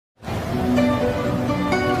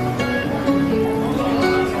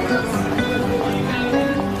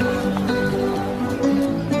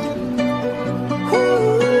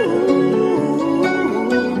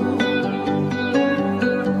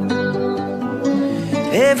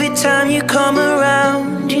Every time you come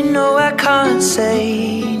around, you know I can't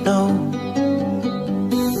say no.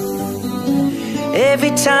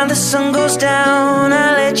 Every time the sun goes down,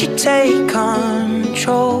 I let you take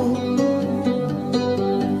control.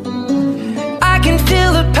 I can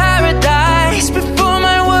feel the paradise before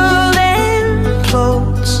my world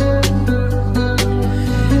implodes.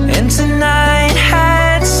 And tonight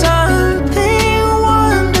had something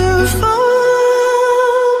wonderful.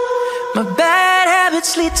 My bad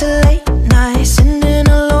habits lead to late nights, ending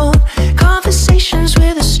alone. Conversations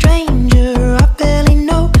with a stranger I barely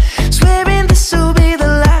know. Swearing this will be the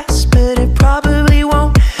last, but it probably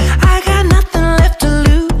won't. I got nothing left to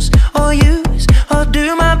lose or use or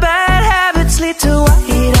do. My bad habits lead to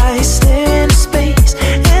white eyes staring into space,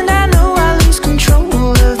 and I know I lose control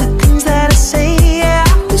of the things that I say. Yeah, I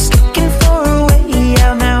was looking for a way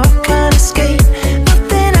out, now I can't escape.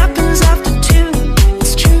 Nothing happens after two.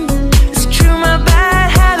 It's true, it's true. My bad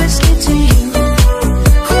habits lead to you.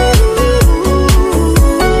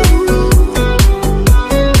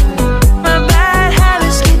 My bad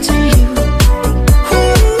habits lead to you.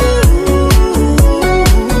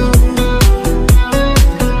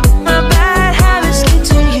 My bad habits lead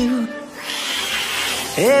to you.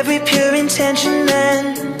 Every pure intention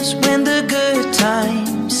ends when the good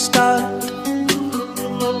times start.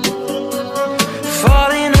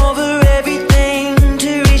 Falling over everything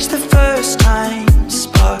to reach the first time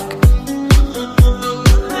spark.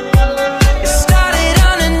 It started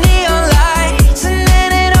under neon lights and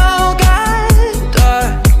then it all got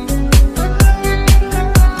dark.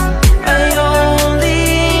 I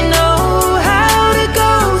only know how to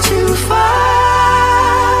go too far.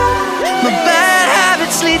 My bad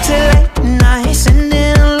habits lead to late nights,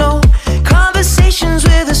 ending alone. Conversations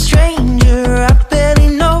with a stranger I barely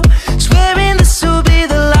know. Swearing this will be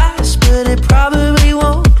the last, but it probably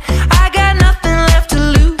won't. I got nothing left to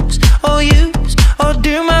lose or use or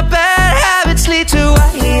do. My bad habits lead to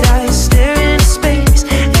white eyes staring into space,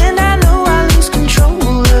 and I know I lose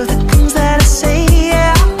control of the things that I say.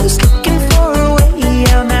 Yeah, I was looking for a way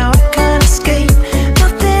out, now I can't escape.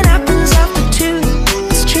 Nothing happens after two.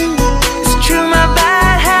 It's true, it's true. My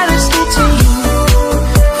bad habits lead to you.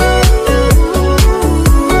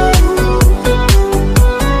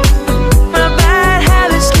 My bad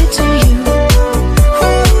habits lead to you.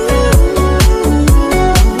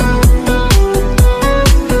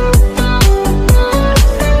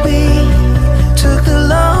 We took the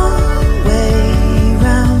long way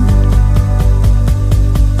round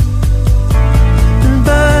and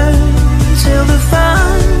burned till the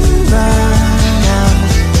fun ran out.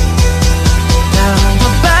 Now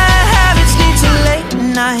my bad habits lead to late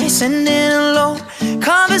nights, ending alone.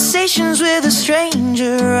 Conversations with a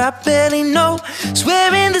stranger I barely know.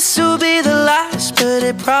 Swearing this will be the last, but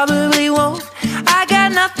it probably won't.